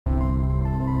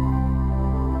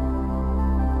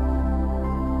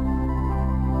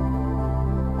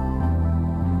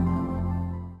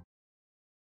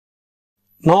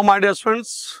Now my dear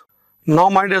students,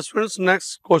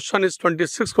 next question is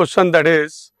 26th question, that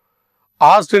is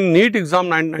asked in NEET exam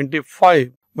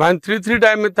 1995. When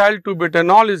 3,3-dimethyl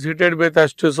 2-butanol is heated with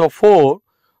H2SO4,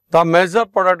 the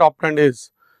measured product obtained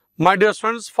is. My dear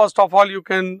students, first of all you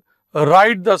can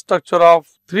write the structure of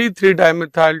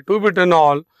 3,3-dimethyl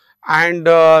 2-butanol and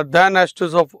then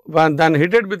H2SO4, then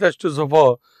heated with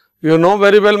H2SO4. You know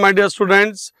very well, my dear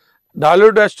students,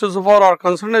 dilute H2SO4 or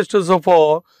concentrated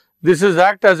H2SO4, this is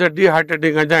act as a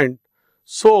dehydrating agent.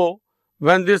 So,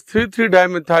 when this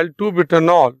 3,3-dimethyl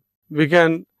 2-butanol, we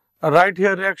can write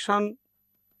here reaction.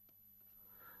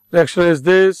 Reaction is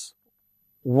this: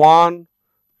 1,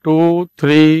 2,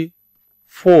 3,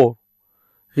 4.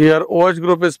 Here OH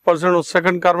group is present on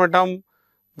second carbon atom,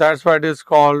 that's why it is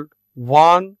called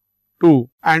 1, 2.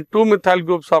 And 2 methyl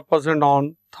groups are present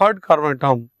on third carbon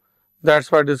atom,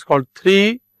 that's why it is called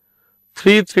 3,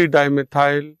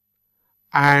 3,3-dimethyl,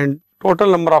 and total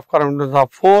number of carbon atoms are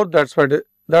 4, that's why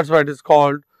it is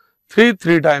called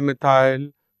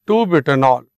 3,3-dimethyl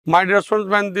 2-butanol. My dear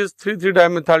students, when this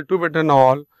 3,3-dimethyl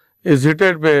 2-butanol is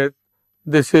heated with,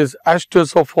 this is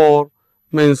H2SO4,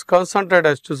 means concentrated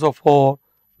H2SO4,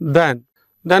 then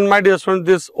my dear students,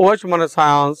 this OH minus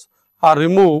ions are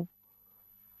removed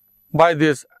by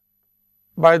this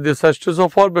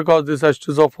H2SO4, because this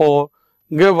H2SO4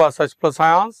 give us H plus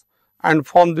ions and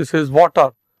form this is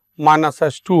water minus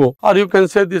H2O, or you can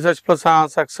say this H plus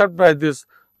ions accept by this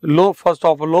lone pair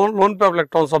of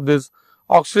electrons of this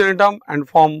oxygen atom and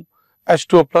form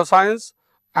H2O plus ions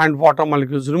and water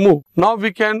molecules removed. Now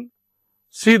we can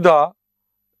see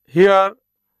here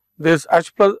this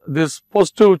this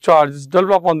positive charge is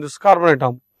developed on this carbon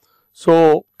atom.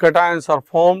 So cations are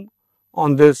formed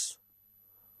on this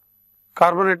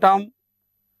carbon atom,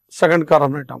 second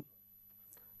carbon atom,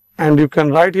 and you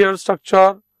can write here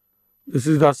structure. This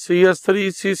is the CH3,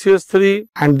 CCH3,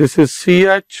 and this is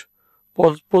CH,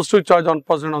 positive charge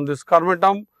present on this carbon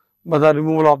atom by the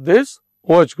removal of this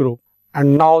OH group.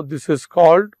 And now this is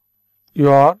called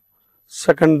your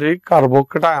secondary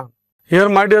carbocation. Here,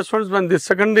 my dear students, when this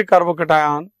secondary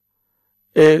carbocation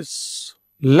is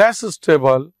less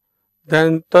stable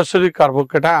than tertiary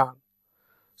carbocation,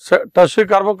 tertiary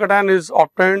carbocation is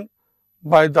obtained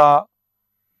by the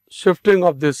shifting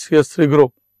of this CH3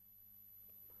 group.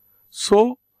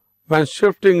 So, when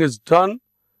shifting is done,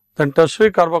 then tertiary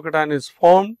carbocation is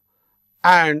formed,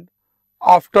 and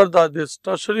after this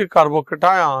tertiary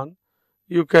carbocation,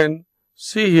 you can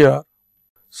see here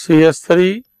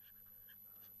CH3,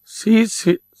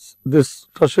 this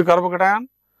tertiary carbocation,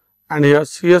 and here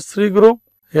CH3 group,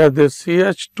 here this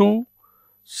CH2,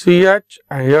 CH,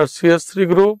 and here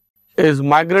CH3 group is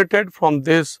migrated from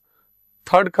this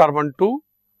third carbon to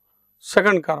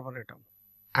second carbon atom,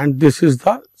 and this is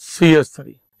the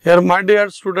CH3. Here, my dear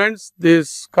students,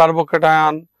 this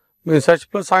carbocation means H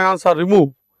plus ions are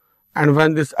removed, and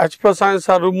when this H plus ions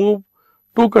are removed,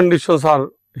 two conditions are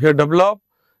here developed.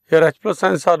 Here H plus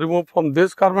ions are removed from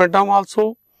this carbon atom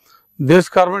also, this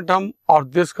carbon atom or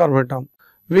this carbon atom.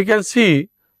 We can see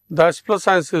the H plus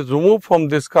ions is removed from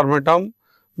this carbon atom,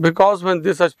 because when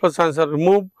this H plus ions are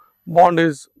removed, bond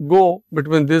is go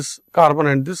between this carbon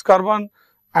and this carbon,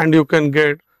 and you can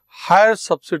get higher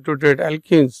substituted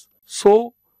alkenes.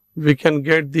 So, we can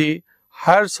get the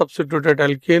higher substituted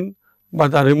alkene by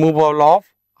the removal of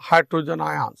hydrogen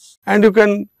ions. And you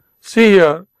can see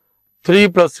here 3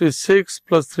 plus 3 6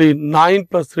 plus 3 9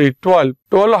 plus 3 12.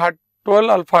 12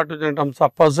 alpha hydrogen atoms are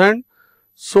present.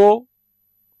 So,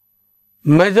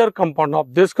 major compound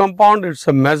of this compound, it's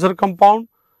a major compound,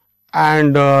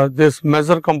 and this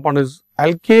major compound is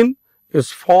alkene, is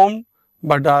formed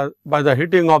by the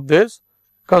heating of this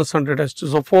concentrated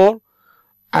H2SO4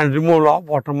 and removal of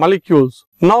water molecules.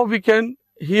 Now we can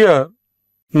hear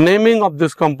naming of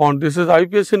this compound. This is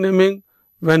IUPAC naming.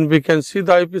 When we can see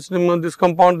the IUPAC naming of this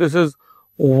compound, this is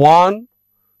 1,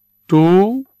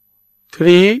 2,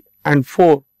 3 and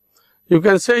 4. You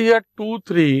can say here 2,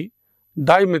 3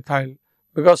 dimethyl,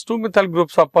 because 2 methyl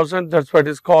groups are present, that's why it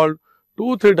is called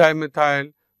 2, 3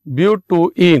 dimethyl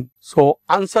butene. So,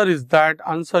 answer is that,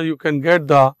 answer you can get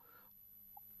the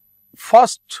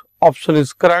first option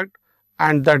is correct,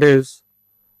 and that is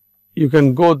you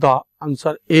can go the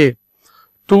answer A,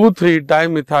 2, 3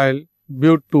 dimethyl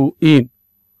butene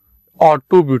or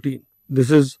 2-butene. This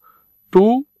is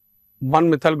 2, 1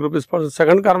 methyl group is present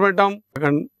second carbon atom,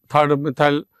 third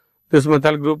methyl, this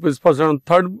methyl group is present on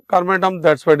third carbon atom,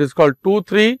 that's why it is called 2,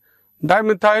 3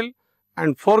 dimethyl,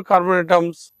 and 4 carbon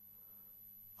atoms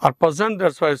are present,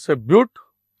 that's why it's a but,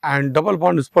 and double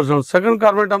bond is present on second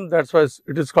carbon atom, that's why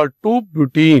it is called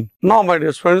 2-butene. Now, my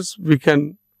dear friends, we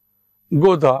can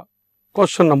go the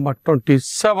question number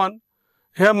 27.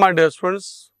 Here, my dear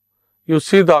students, you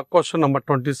see the question number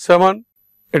 27.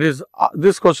 It is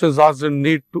this question is asked in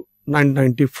NEET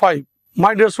 995.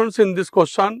 My dear students, in this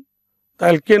question, the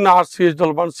alkene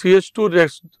RCH11CH2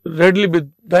 reacts readily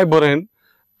with diborane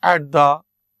and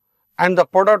the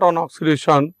product on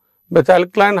oxidation with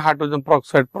alkaline hydrogen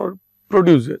peroxide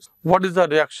produces. What is the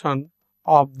reaction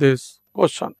of this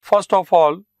question? First of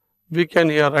all, we can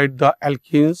here write the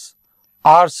alkenes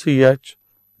RCH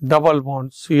double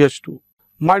bond CH2.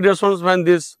 My dear students, when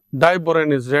this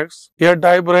diborane is reacts, here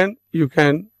diborane, you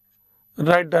can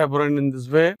write diborane in this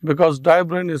way because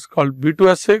diborane is called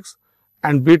B2S6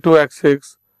 and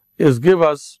B2X6 is give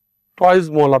us twice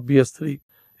mole of BS3.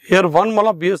 Here 1 mole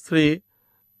of BS3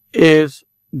 is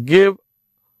give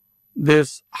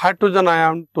this hydrogen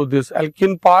ion to this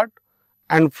alkene part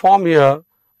and form here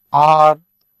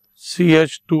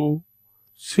RCH2,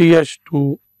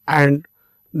 CH2 and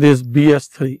this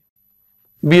BS3,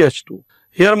 BH2.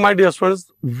 Here, my dear students,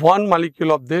 1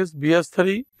 molecule of this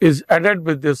BS3 is added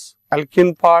with this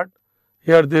alkene part.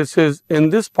 Here, this is in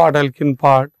this part alkene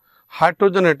part,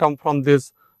 hydrogen atom from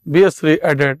this BS3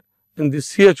 added in the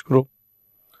CH group.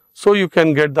 So, you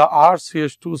can get the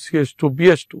RCH2, CH2,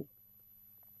 BH2.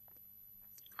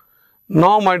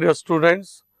 Now, my dear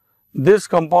students, this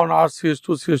compound RCH2,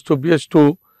 CH2,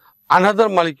 BH2, another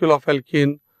molecule of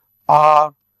alkene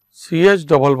RCH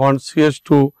double bond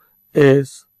CH2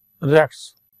 is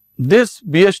reacts. This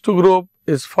BH2 group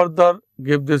is further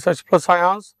give this H plus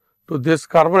ions to this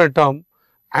carbon atom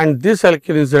and this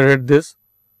alkene is added this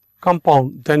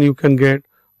compound. Then you can get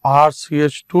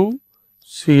RCH2,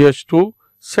 CH2,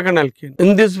 second alkene.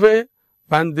 In this way,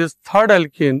 when this third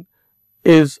alkene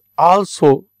is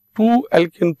also 2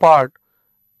 alkene part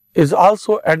is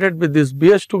also added with this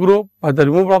BH2 group by the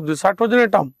removal of this hydrogen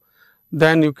atom,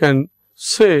 then you can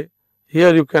say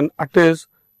here you can attach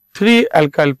 3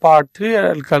 alkyl part, 3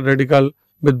 alkyl radical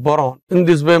with boron. In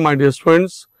this way, my dear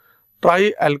students,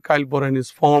 trialkyl boron is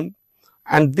formed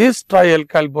and this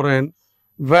trialkyl boron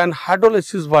when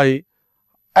hydrolysis by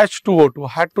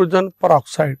H2O2, hydrogen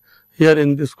peroxide. Here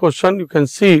in this question, you can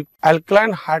see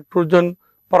alkaline hydrogen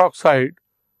peroxide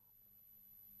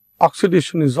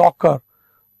oxidation is occur,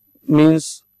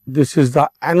 means this is the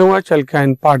NOH,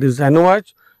 alkyne part is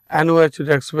NOH, NOH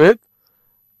reacts with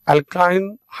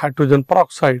alkaline hydrogen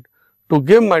peroxide to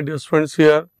give, my dear students,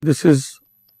 here this is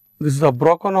a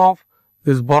broken off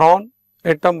this boron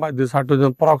atom by this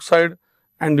hydrogen peroxide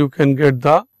and you can get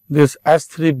the this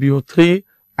S3BO3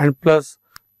 and plus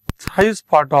thrice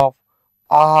part of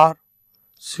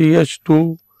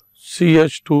RCH2,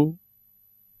 CH2,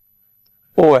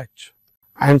 OH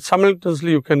and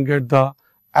simultaneously you can get the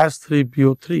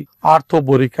S3BO3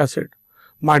 orthoboric acid.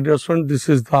 My dear student, this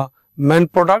is the main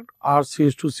product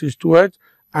RCH2, CH2H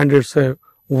and it's a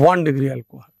 1 degree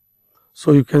alcohol.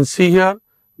 So, you can see here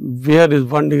where is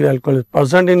 1 degree alcohol is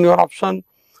present in your option,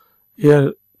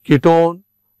 here ketone,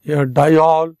 here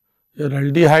diol, here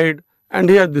aldehyde and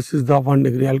here this is the 1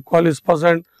 degree alcohol is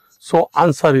present. So,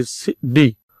 answer is C,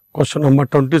 D. Question number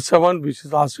 27 which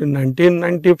is asked in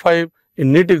 1995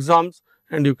 in NEET exams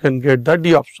and you can get the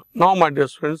D option. Now, my dear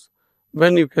friends,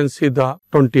 when you can see the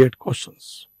 28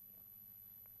 questions.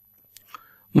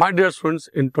 My dear students,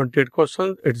 in 28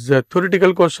 questions, it is a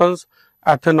theoretical questions.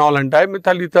 Ethanol and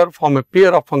dimethyl ether form a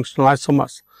pair of functional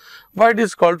isomers. Why it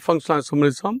is called functional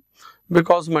isomerism?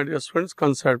 Because, my dear students,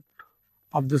 concept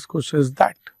of this question is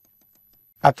that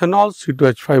ethanol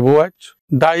C2H5OH,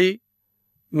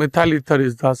 dimethyl ether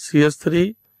is the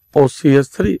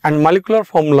CH3OCH3 and molecular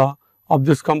formula of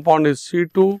this compound is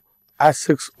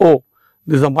C2H6O.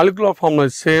 This is a molecular formula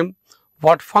is same.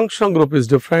 What functional group is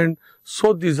different?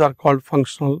 So, these are called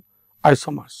functional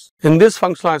isomers. In this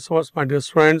functional isomers, my dear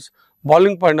students,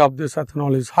 boiling point of this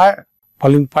ethanol is higher.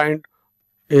 Boiling point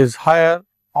is higher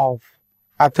of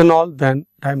ethanol than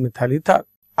dimethyl ether.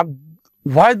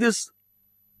 Why this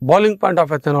boiling point of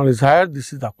ethanol is higher?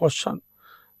 This is the question.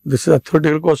 This is a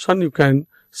theoretical question. You can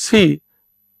see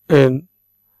in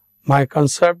my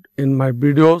concept, in my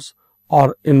videos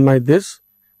or in my this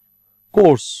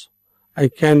course. I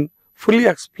can fully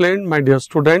explain, my dear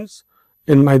students,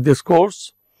 in my this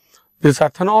course. This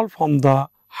ethanol from the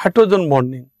hydrogen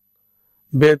bonding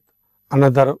with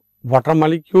another water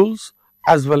molecules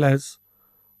as well as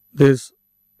this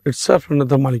itself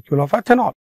another molecule of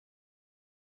ethanol.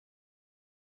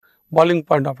 Boiling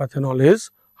point of ethanol is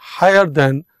higher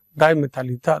than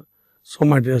dimethyl ether. So,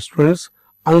 my dear students,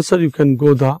 answer you can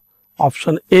go the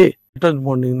option A, hydrogen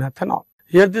bonding in ethanol.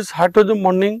 Here this hydrogen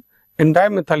bonding in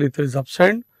dimethyl ether is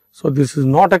absent. So, this is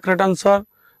not a correct answer.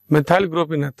 Methyl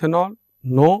group in ethanol,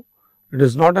 no, it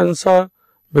is not answer.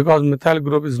 because methyl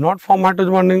group is not formed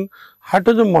hydrogen bonding.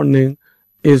 Hydrogen bonding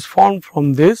is formed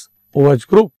from this OH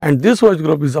group, and this OH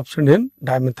group is absent in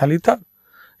dimethyl ether.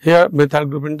 Here methyl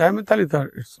group in dimethyl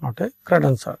ether, it's not a correct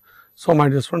answer. So my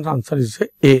dear students, answer is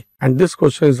A, and this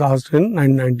question is asked in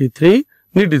 1993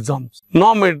 NEET exams.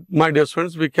 Now my dear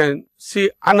students, we can see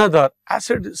another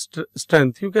acid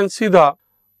strength. You can see the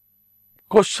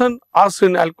question asked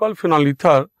in alcohol phenol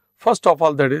ether. First of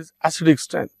all, that is acidic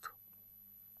strength,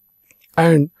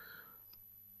 and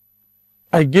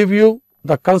I give you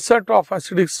the concept of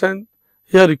acidic strength.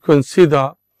 Here you can see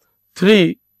the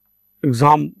three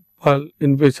example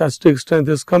in which acidic strength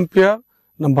is compared.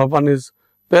 Number one is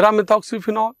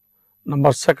para-methoxyphenol,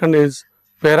 number second is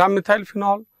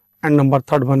para-methylphenol, and number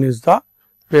third one is the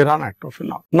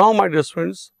para-nitrophenol. Now my dear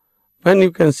students, when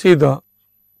you can see the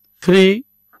three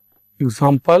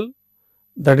example,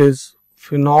 that is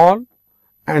phenol,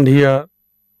 and here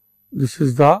this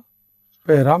is the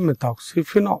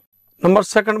para-methoxyphenol. Number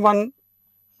second one,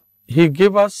 he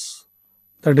give us,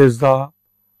 that is the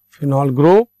phenol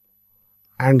group,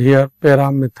 and here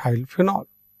para-methylphenol.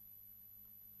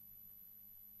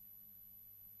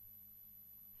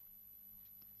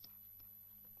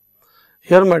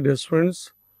 Here my dear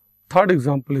students, third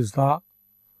example is that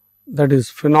is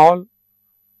phenol,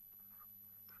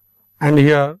 and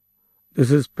here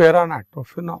this is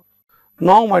para-nitrophenol.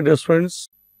 Now my dear students,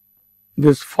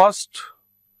 this first,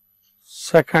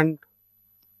 second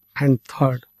and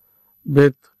third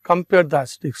with compare the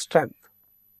acidic strength.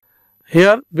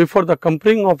 Here before the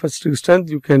comparing of acidic strength,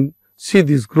 you can see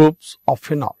these groups of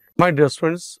phenol. My dear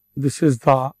students, this is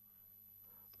the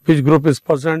which group is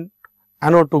present.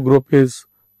 NO2 group is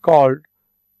called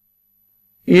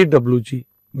EWG,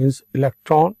 means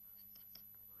electron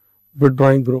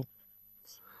withdrawing group.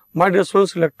 My dear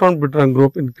students, electron withdrawing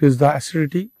group increase the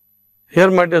acidity. Here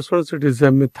my dear students, it is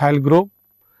a methyl group.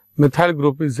 Methyl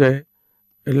group is a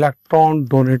electron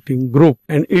donating group,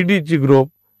 and EDG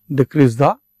group decrease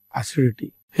the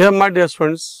acidity. Here my dear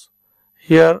students,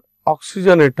 here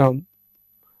oxygen atom,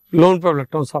 lone pair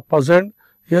electrons are present.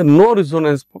 Here no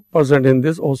resonance present in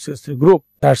this OCH3 group.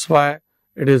 That's why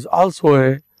it is also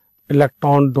a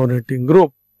electron donating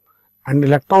group, and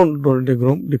electron donating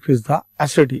group decrease the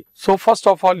acidity. So first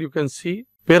of all, you can see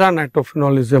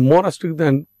para-nitrophenol is a more acidic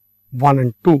than 1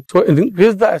 and 2. So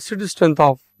increase the acidic strength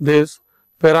of this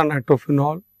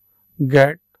para-nitrophenol,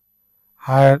 get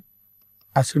higher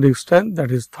acidic strength,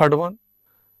 that is third one.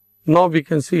 Now we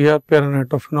can see here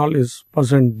para-nitrophenol is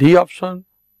present D option,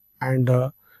 and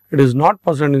it is not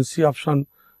present in C option.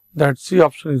 That C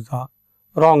option is the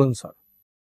wrong answer.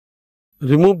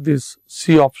 Remove this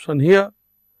C option here.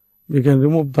 We can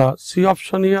remove the C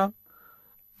option here,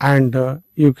 and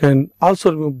you can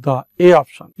also remove the A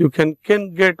option. You can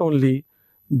get only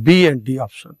B and D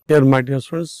option. Here my dear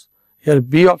students, here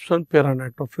B option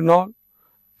para-nitrophenol,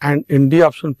 and in D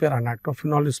option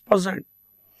para-nitrophenol is present.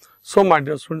 So my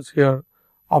dear students, here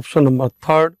option number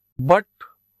third, but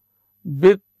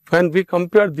when we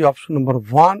compare the option number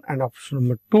 1 and option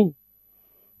number 2,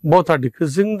 both are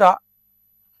decreasing the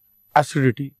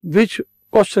acidity. Which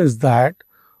question is that?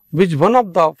 Which one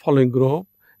of the following group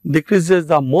decreases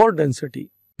the more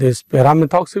density? This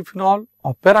para-methoxyphenol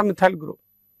or para-methyl group.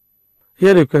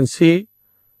 Here you can see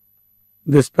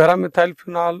this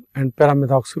para-methylphenol and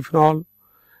para-methoxyphenol.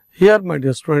 Here my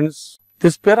dear students,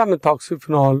 this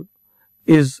para-methoxyphenol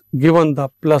is given the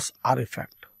plus R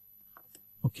effect,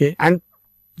 okay, and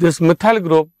this methyl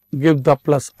group gives the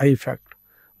plus I effect.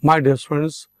 My dear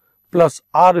students, plus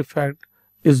R effect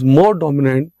is more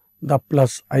dominant than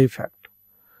plus I effect,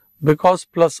 because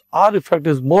plus R effect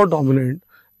is more dominant,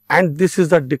 and this is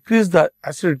the decrease the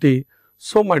acidity.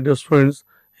 So my dear students,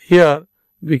 here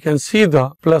we can see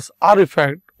the plus R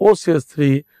effect,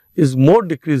 OCH3 is more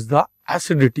decrease the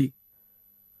acidity.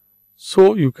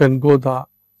 So you can go the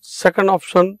second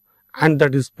option, and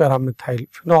that is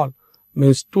para-methylphenol,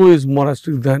 means 2 is more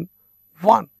acidic than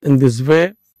 1. In this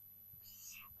way,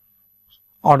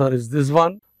 order is this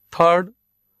one. Third,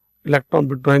 electron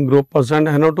withdrawing group present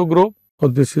NO2 group. So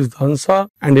this is the answer,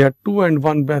 and here 2 and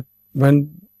 1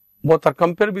 when both are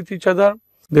compared with each other,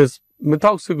 this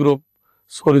methoxy group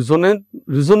so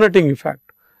resonating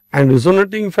effect, and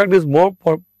resonating effect is more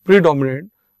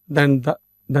predominant than the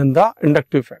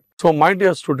inductive effect. So my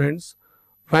dear students,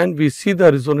 when we see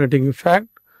the resonating effect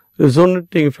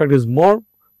is more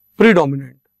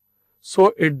predominant.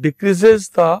 So it decreases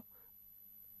the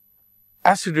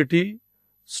acidity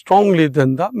strongly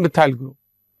than the methyl group.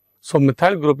 So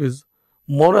methyl group is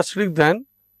more acidic than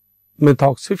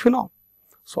methoxyphenol.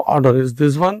 So order is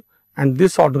this one, and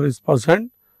this order is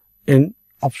present in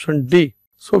option D.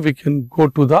 So we can go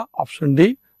to the option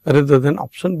D, rather than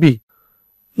option B.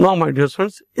 Now, my dear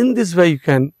friends, in this way you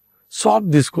can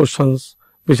solve these questions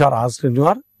which are asked in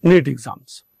your NEET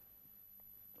exams.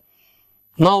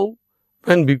 Now,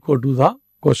 when we go to the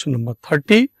question number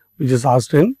 30, which is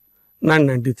asked in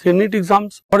 993 NEET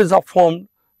exams, what is formed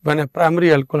when a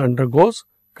primary alcohol undergoes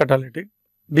catalytic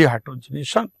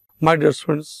dehydrogenation? My dear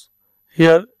friends,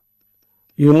 here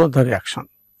you know the reaction.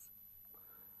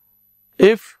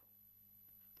 If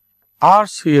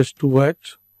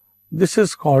RCH2H, this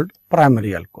is called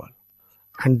primary alcohol,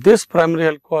 and this primary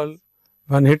alcohol,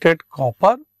 when heated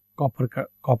copper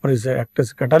is act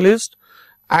as a catalyst,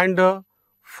 and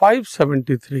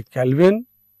 573 Kelvin,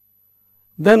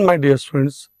 then my dear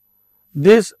friends,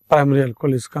 this primary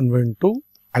alcohol is converted to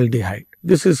aldehyde.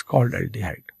 This is called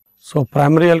aldehyde. So,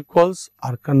 primary alcohols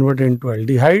are converted into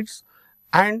aldehydes,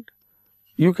 and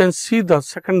you can see the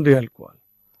secondary alcohol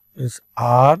is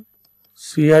R,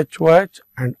 CHOH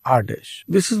and R dash.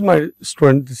 This is my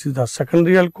student, this is the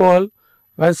secondary alcohol.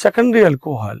 When secondary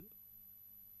alcohol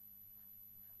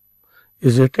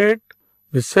is heated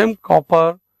with same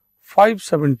copper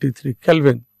 573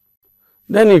 Kelvin,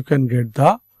 then you can get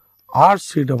the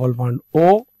RC double bond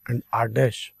O and R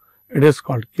dash. It is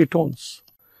called ketones.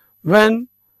 When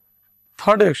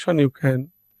third action you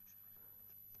can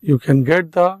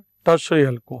get the tertiary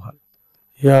alcohol.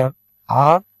 Here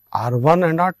R, R1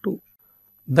 and R2.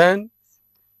 Then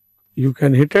you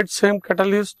can heat it same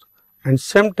catalyst and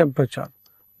same temperature,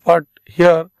 but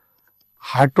here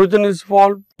hydrogen is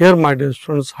evolved. Here, my dear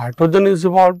students, hydrogen is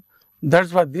evolved.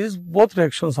 That's why these both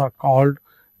reactions are called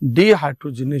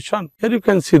dehydrogenation. Here you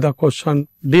can see the question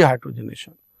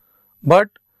dehydrogenation. But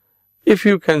if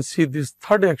you can see this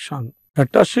third action, the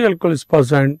tertiary alcohol is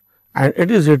present and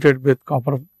it is heated with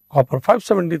copper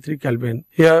 573 Kelvin.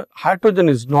 Here hydrogen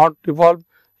is not evolved.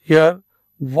 Here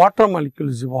water molecule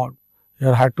is evolved.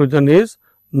 Here hydrogen is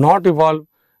not evolved.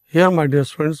 Here, my dear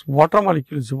friends, water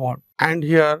molecule is evolved. And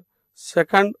here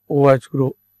second OH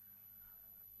group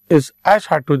is H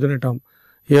hydrogen atom.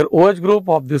 Here OH group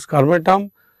of this carbon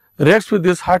atom reacts with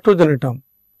this hydrogen atom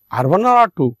R1 or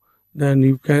R2. Then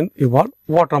you can evolve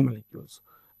water molecules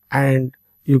and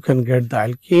you can get the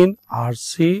alkene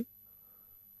RC,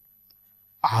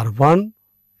 R1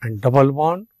 and double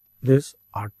bond this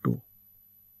R2.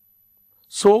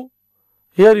 So,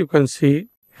 here you can see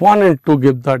 1 and 2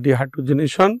 give the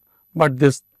dehydrogenation, but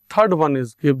this third one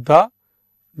is give the,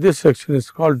 this reaction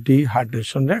is called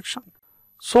dehydration reaction.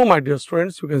 So, my dear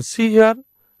students, you can see here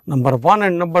number 1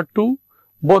 and number 2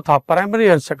 both are primary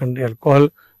and secondary alcohol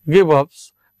give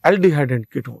us aldehyde and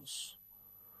ketones.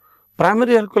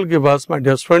 Primary alcohol give us, my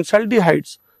dear students,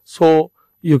 aldehydes. So,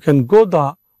 you can go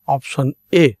the option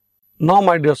A. Now,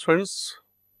 my dear students,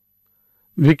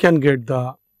 we can get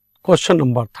the question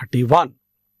number 31.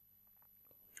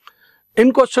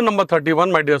 In question number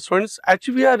 31, my dear students,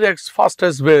 HBr reacts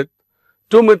fastest with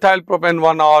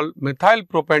 2-methyl-propan-1-ol,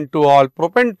 methyl-propan-2-ol,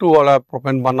 propan-2-ol or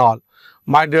propan-1-ol.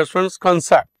 My dear students,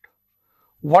 concept.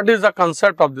 What is the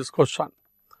concept of this question?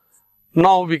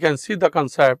 Now, we can see the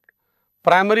concept.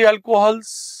 Primary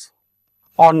alcohols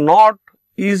are not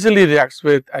easily reacts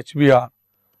with HBr,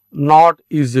 not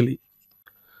easily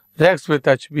reacts with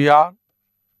HBr,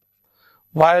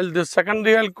 while the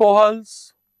secondary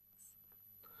alcohols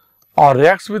or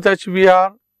reacts with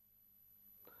HBr,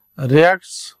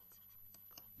 reacts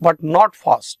but not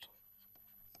fast,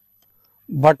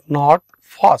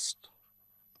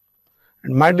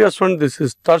 And my dear student, this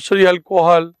is tertiary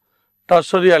alcohol.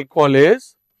 Tertiary alcohol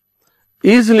is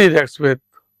easily reacts with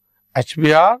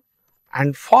HBr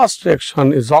and fast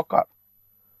reaction is occur.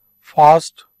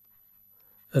 Fast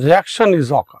reaction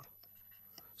is occur.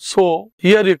 So,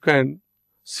 here you can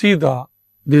see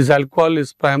this alcohol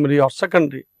is primary or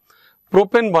secondary.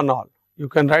 Propan-1-ol, you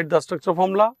can write the structure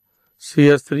formula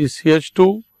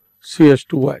CH3CH2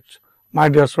 CH2H. My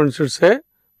dear students, it is a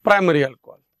primary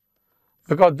alcohol.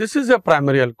 Because this is a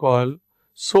primary alcohol,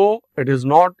 so it is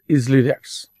not easily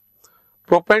reacts.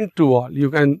 Propan-2-ol,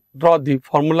 you can draw the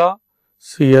formula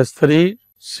CH3,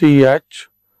 CH,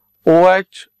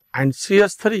 OH and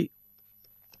CH3.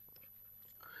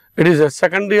 It is a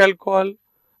secondary alcohol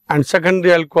and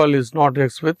secondary alcohol is not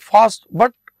reacts with fast,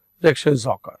 but reactions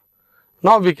occur.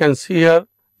 Now, we can see here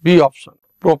B option,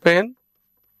 propane,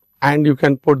 and you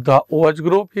can put the OH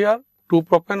group here,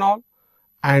 2-propanol,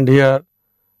 and here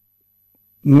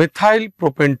methyl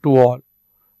propan-2-ol,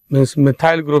 means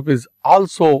methyl group is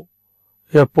also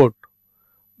here put,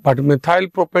 but methyl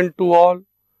propan-2-ol,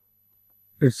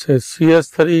 it says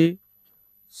CH3,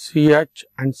 CH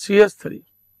and CH3,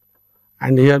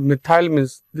 and here methyl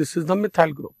means this is the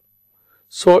methyl group.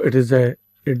 So, it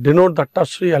denotes the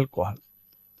tertiary alcohol.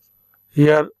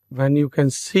 Here when you can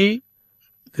see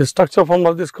the structure form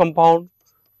of this compound,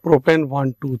 propane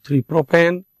 1, 2, 3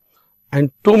 propane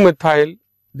and 2-methyl,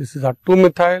 this is a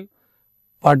 2-methyl,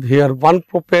 but here 1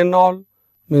 propanol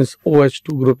means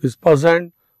OH2 group is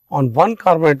present on 1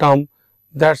 carbon atom,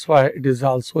 that is why it is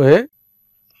also a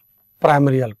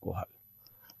primary alcohol.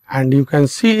 And you can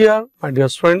see here, my dear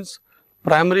friends,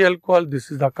 primary alcohol,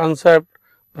 this is the concept.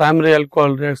 Primary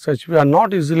alcohol reacts HBr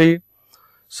not easily,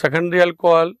 secondary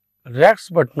alcohol reacts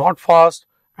but not fast,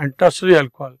 and tertiary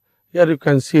alcohol. Here you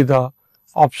can see the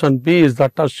option B is the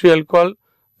tertiary alcohol,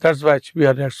 that is why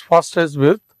HBr reacts fastest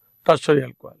with tertiary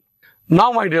alcohol.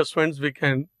 Now my dear friends, we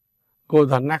can go to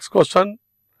the next question.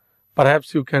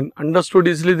 Perhaps you can understood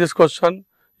easily this question.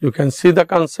 You can see the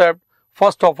concept.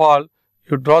 First of all,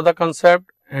 you draw the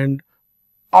concept, and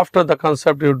after the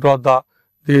concept you draw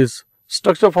this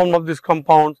structure form of this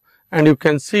compound, and you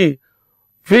can see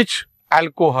which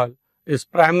alcohol is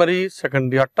primary,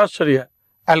 secondary or tertiary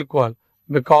alcohol,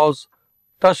 because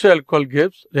tertiary alcohol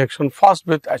gives reaction fast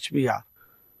with HBr.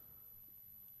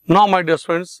 Now my dear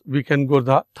friends, we can go to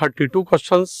the 32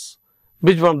 questions.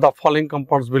 Which one of the following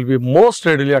compounds will be most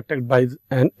readily attacked by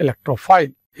an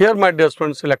electrophile? Here my dear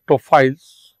friends,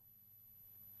 electrophiles,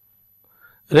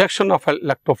 reaction of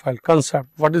electrophile concept.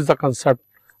 What is the concept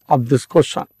of this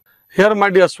question? Here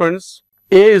my dear friends,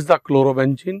 A is the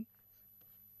chlorobenzene.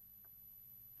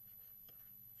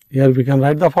 Here we can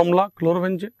write the formula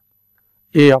chlorobenzene.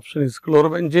 A option is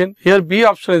chlorobenzene. Here B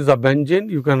option is the benzene.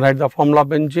 You can write the formula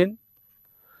benzene.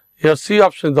 Here C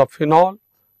option is the phenol.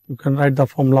 You can write the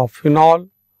formula of phenol.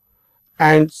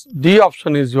 And D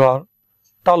option is your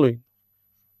toluene.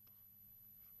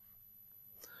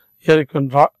 Here you can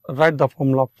write the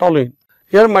formula of toluene.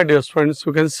 Here my dear friends,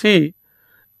 you can see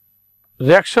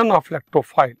reaction of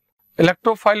electrophile.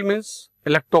 Electrophile means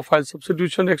electrophile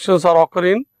substitution reactions are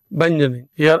occurring in benzening.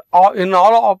 Here in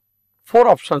all of 4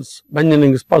 options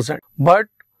benzening is present, but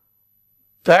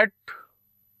that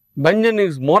benzening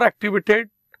is more activated,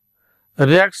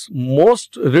 reacts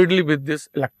most readily with this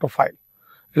electrophile.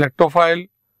 Electrophile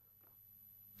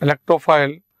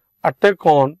attack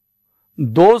on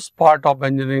those part of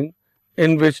benzening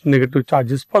in which negative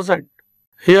charge is present.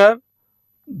 Here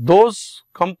those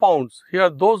compounds, here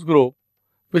those group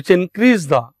which increase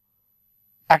the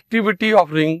activity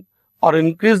of ring or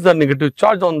increase the negative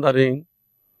charge on the ring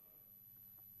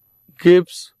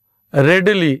gives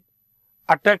readily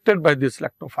attracted by this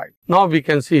electrophile. Now we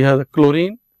can see here the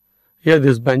chlorine, here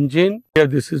this benzene, here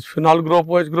this is phenol group,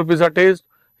 OH group is attached,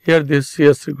 here this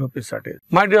CH3 group is attached.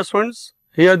 My dear friends,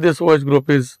 here this OH group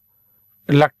is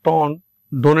electron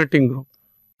donating group.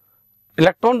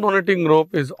 Electron donating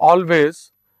group is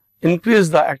always increase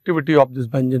the activity of this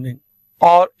benzening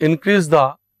or increase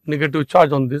the negative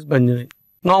charge on this benzening.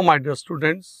 Now my dear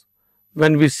students,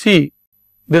 when we see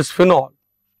this phenol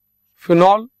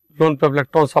lone pair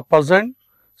electrons are present,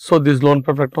 so these lone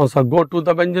pair electrons are go to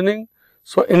the benzening,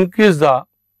 so increase the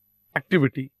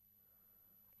activity.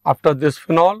 After this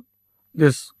phenol,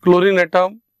 this chlorine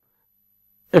atom,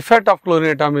 effect of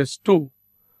chlorine atom is 2.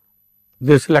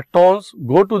 These electrons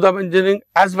go to the benzening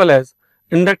as well as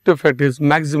inductive effect is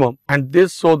maximum, and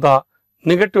this show the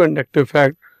negative inductive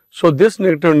effect. So this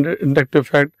negative inductive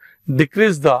effect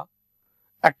decrease the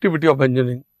activity of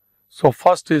benzening. So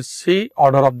first is C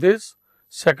order of this,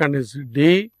 second is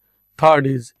D, third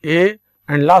is A,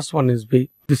 and last one is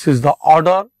B. This is the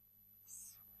order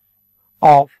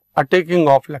of attacking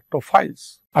of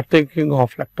electrophiles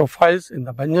in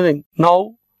the benzening.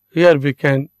 Now here we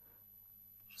can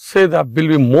say that will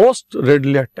be most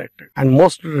readily attacked, and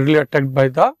most readily attacked by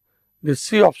the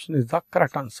C option is the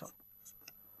correct answer.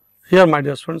 Here my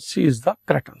dear friends, C is the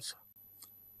correct answer.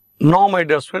 Now my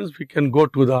dear friends, we can go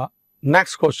to the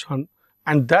next question,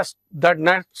 and that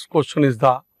next question is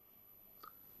the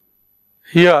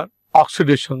here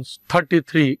oxidations,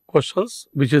 33 questions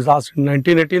which is asked in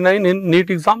 1989 in NEET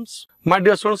exams. My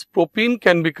dear students, propene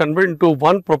can be converted into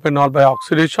 1-propanol by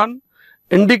oxidation.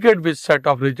 Indicate which set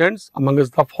of reagents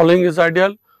amongst the following is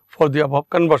ideal for the above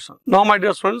conversion. Now my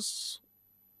dear students,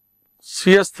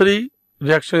 CH3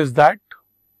 reaction is that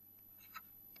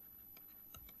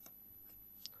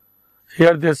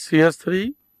here this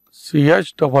CH3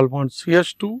 CH double bond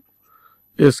CH2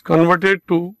 is converted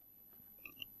to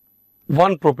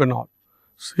 1-propanol,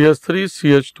 CH3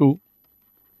 CH2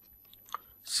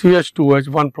 CH2H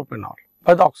 1-propanol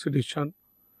by the oxidation.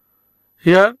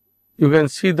 Here you can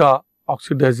see the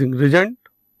oxidizing reagent.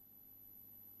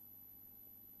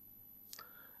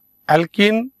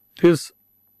 Alkene, this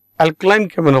alkaline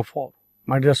camenophore.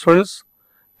 My dear students,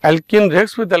 alkene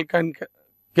reacts with alkyne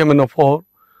camenophore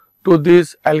to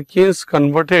these alkenes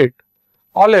converted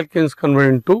all alkenes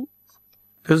convert into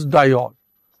this diol,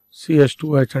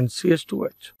 CH2H and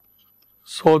CH2H.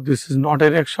 So, this is not a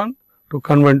reaction to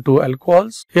convert to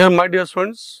alcohols. Here, my dear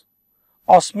students,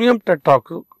 osmium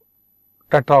tetroxide,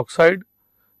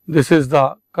 this is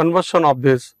the conversion of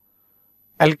this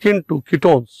alkene to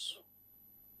ketones.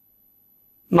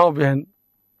 Now, we can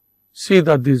see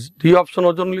that this D option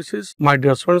ozonolysis, my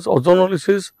dear students,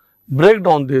 ozonolysis break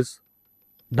down this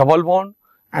double bond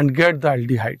and get the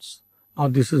aldehydes. Now,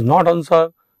 this is not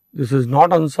answer, this is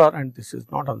not answer, and this is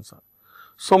not answer.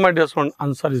 So, my dear student,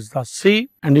 answer is the C,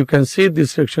 and you can see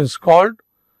this reaction is called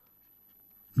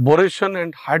boration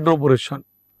and hydroboration,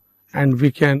 and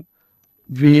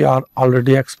we are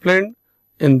already explained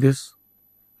in this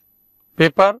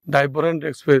paper. Diborane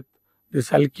reacts with this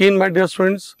alkene, my dear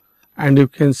students, and you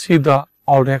can see the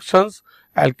all reactions.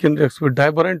 Alkene reacts with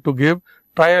diborane to give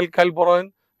trialkyl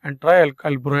borane, and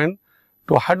trialkyl borane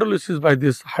to hydrolysis by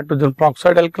this hydrogen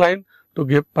peroxide alkaline to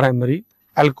give primary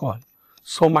alcohol.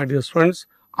 So, my dear students,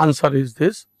 answer is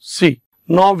this C.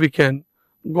 Now, we can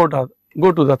go to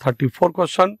the 34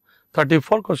 question.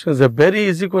 34 question is a very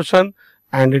easy question,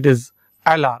 and it is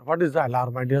LR. What is the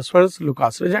LR, my dear students?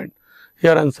 Lucas reagent.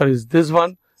 Here answer is this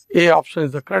one. A option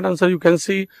is the correct answer. You can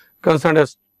see concerned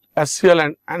as HCl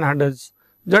and anhydrous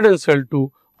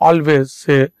ZnCl2, always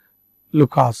say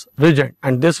Lucas reagent,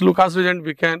 and this Lucas reagent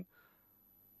we can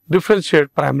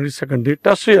differentiate primary, secondary,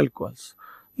 tertiary alcohols.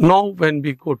 Now, when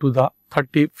we go to the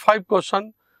 35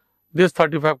 question, this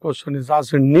 35 question is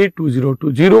asked in NEET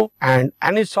 2020, and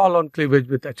anisole on cleavage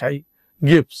with HI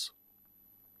gives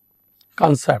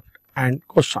concept and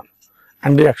question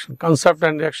and reaction. Concept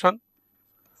and reaction.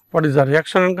 What is the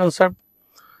reaction and concept?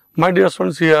 My dear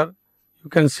students, here you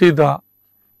can see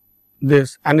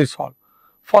this anisole.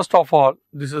 First of all,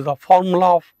 this is the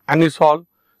formula of anisole.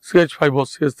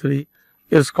 CH5OCH3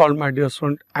 is called, my dear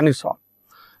student, anisole.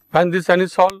 When this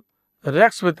anisole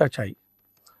reacts with HI,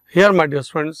 here, my dear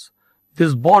students,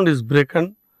 this bond is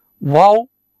broken. Wow!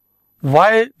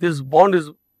 Why this bond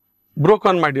is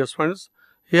broken, my dear students?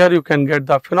 Here you can get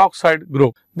the phenoxide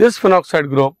group. This phenoxide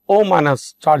group, O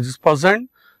minus charge is present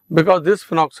because this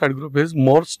phenoxide group is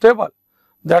more stable.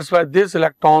 That's why these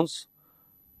electrons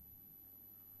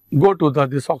go to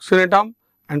this oxygen atom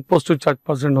and positive charge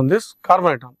present on this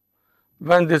carbon atom.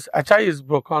 When this HI is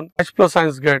broken, H plus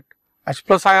ions get H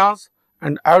plus ions,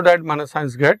 and iodide minus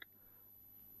ions get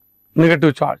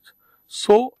negative charge.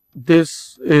 So,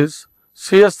 this is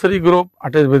CH3 group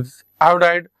attached with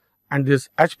iodide, and this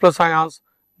H plus ions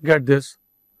get this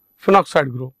phenoxide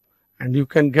group, and you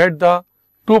can get the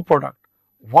two product,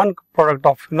 one product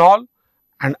of phenol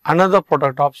and another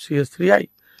product of CH3I,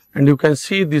 and you can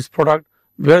see this product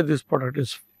where this product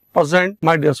is present.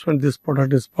 My dear student, this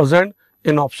product is present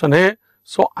in option A.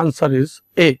 So, answer is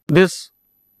A. This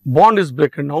bond is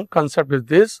broken down.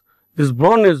 Concept is this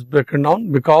bond is broken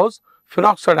down because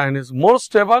phenoxide ion is more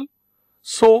stable.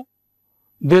 So,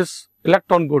 this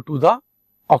electron go to the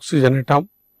oxygen atom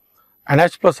and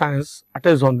H plus ions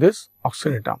attached on this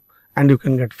oxygen atom, and you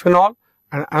can get phenol,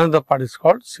 and another part is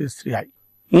called CH3I.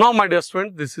 Now, my dear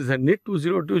students, this is a NEET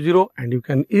 2020, and you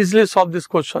can easily solve these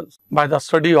questions by the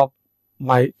study of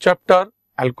my chapter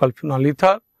alcohol phenol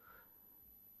ether.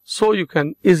 So, you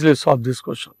can easily solve this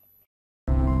question.